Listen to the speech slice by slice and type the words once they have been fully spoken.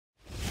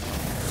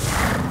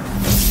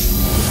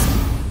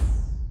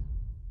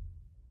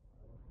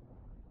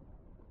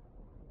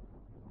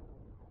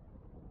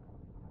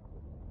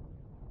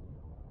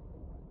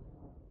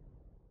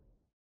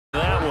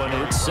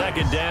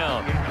second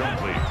down.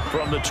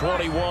 From the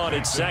 21,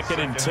 it's 2nd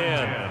and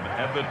 10.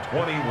 At the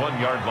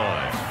 21-yard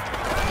line.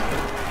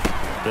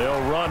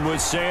 They'll run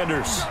with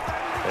Sanders.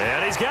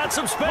 And he's got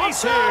some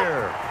space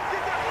here.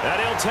 And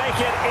he'll take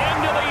it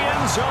into the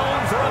end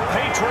zone for a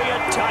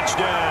Patriot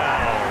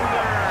touchdown.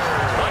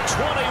 A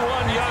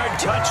 21-yard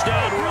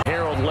touchdown run.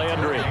 Harold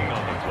Landry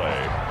On the play.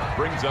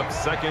 Brings up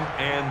 2nd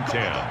and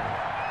 10.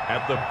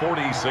 At the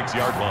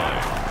 46-yard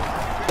line.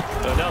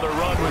 Another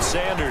run with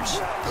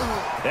Sanders.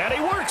 And he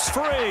works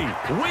free.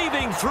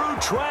 Weaving through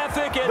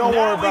traffic, and Don't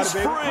now worry about he's it,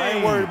 baby. free. I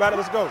ain't worried about it.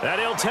 Let's go.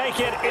 And he'll take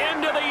it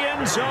into the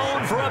end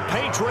zone for a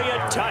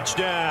Patriot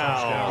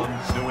touchdown.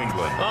 New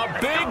England. A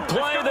big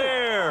play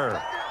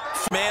there.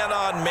 Man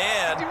on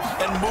man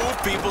and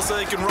move people so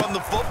they can run the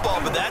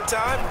football. But that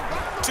time,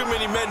 too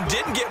many men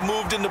didn't get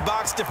moved in the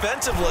box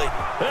defensively.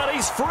 And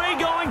he's free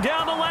going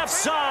down the left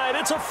side.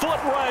 It's a foot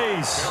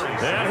race.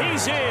 And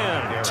he's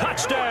in.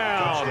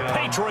 Touchdown,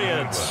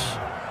 Patriots.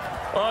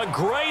 A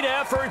great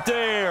effort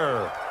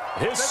there.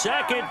 His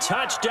second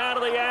touchdown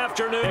of the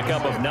afternoon.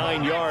 Pickup of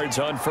 9 yards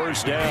on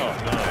first down.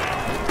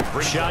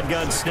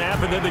 Shotgun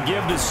snap and then the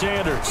give to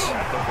Sanders.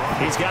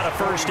 He's got a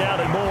first down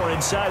and more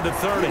inside the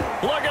 30.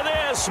 Look at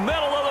this,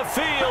 middle of the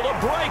field, a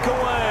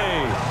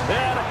breakaway.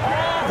 And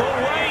all the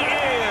way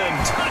in.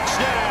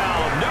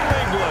 Touchdown, New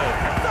England.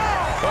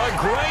 A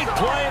great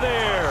play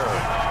there.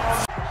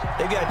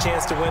 They got a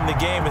chance to win the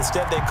game.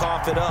 Instead, they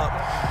cough it up.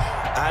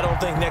 I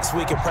don't think next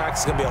week in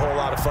practice is going to be a whole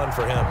lot of fun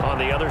for him. On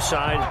the other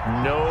side,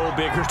 no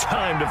bigger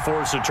time to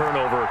force a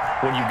turnover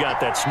when you've got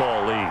that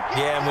small lead.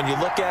 Yeah, and when you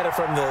look at it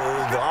from the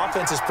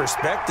offense's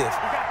perspective,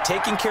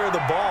 taking care of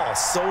the ball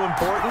is so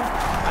important.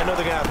 I know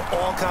they're going to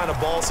have all kind of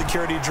ball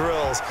security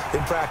drills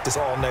in practice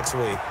all next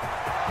week.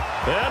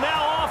 And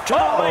now off to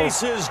the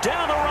races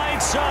down the right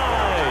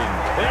side.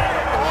 And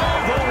all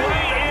the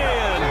way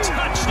in.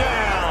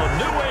 Touchdown,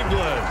 New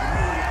England.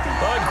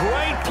 A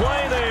great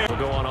play there.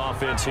 We'll go on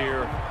offense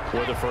here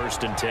with a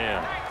 1st and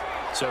 10.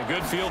 So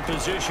good field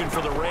position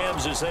for the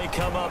Rams as they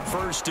come up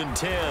 1st and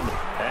 10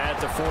 at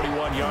the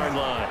 41-yard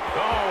line.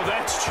 Oh,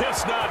 that's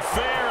just not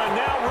fair, and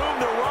now room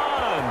to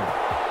run.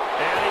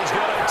 And he's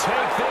going to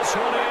take this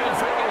one in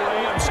for a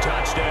Rams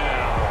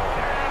touchdown.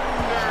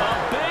 A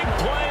big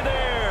play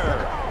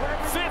there.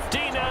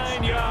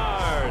 59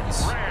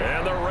 yards.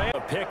 And the Rams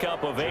a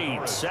pickup of 8,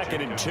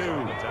 2nd and 2.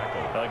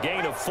 A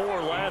gain of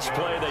 4 last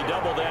play. They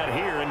double that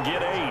here and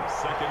get 8.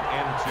 2nd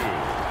and 2.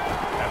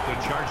 At the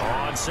Chargers.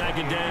 On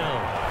 2nd down,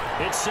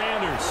 it's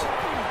Sanders.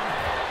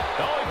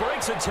 Oh, he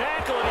breaks a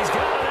tackle, and he's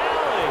got an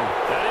alley.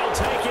 And he'll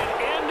take it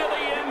into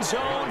the end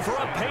zone for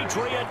a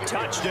Patriot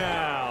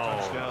touchdown.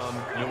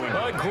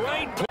 A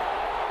great play.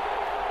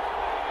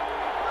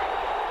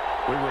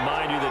 We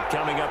remind you that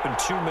coming up in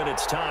 2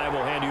 minutes' time,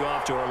 we'll hand you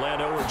off to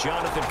Orlando, where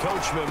Jonathan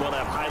Coachman will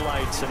have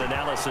highlights and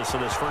analysis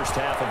of this first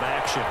half of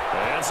action.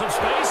 And some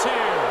space here.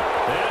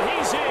 And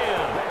he's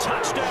in.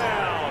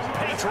 Touchdown,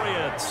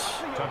 Patriots.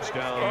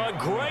 Touchdown. A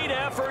great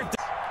effort.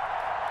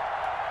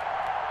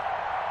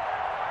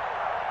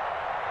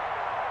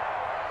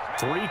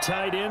 Three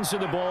tight ends in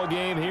the ball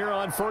game here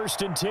on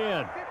 1st and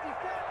 10.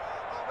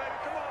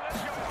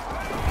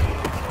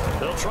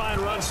 They'll try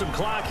and run some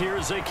clock here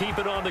as they keep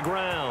it on the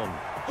ground.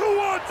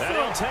 And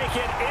he'll take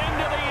it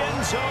into the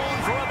end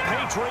zone for a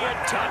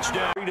Patriot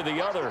touchdown. To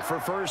the other for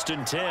 1st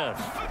and 10.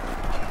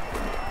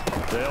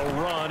 They'll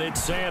run.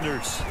 It's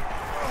Sanders.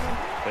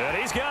 And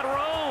he's got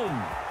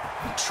room.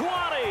 20.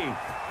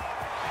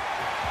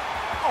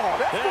 Oh,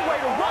 that's the way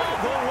to run it.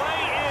 The way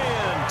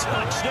in.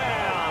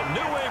 Touchdown,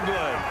 New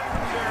England.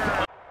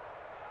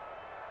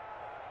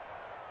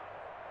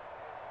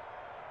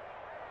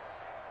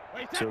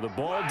 So the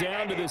ball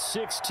down to the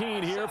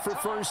 16 here for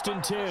 1st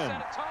and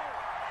 10.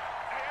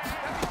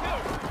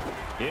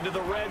 Into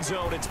the red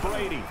zone, it's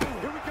Brady.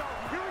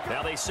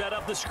 Now they set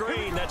up the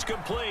screen. That's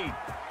complete.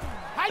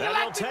 And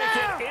they'll take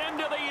it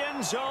into the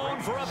end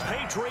zone for a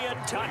Patriot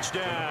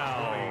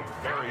touchdown.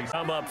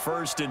 Come up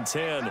 1st and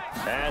 10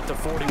 at the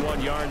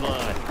 41-yard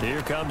line.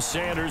 Here comes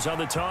Sanders on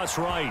the toss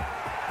right.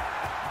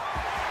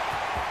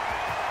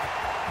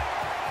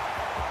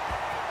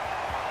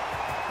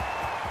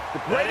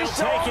 And he'll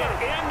take it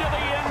into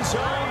the end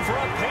zone for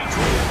a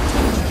Patriot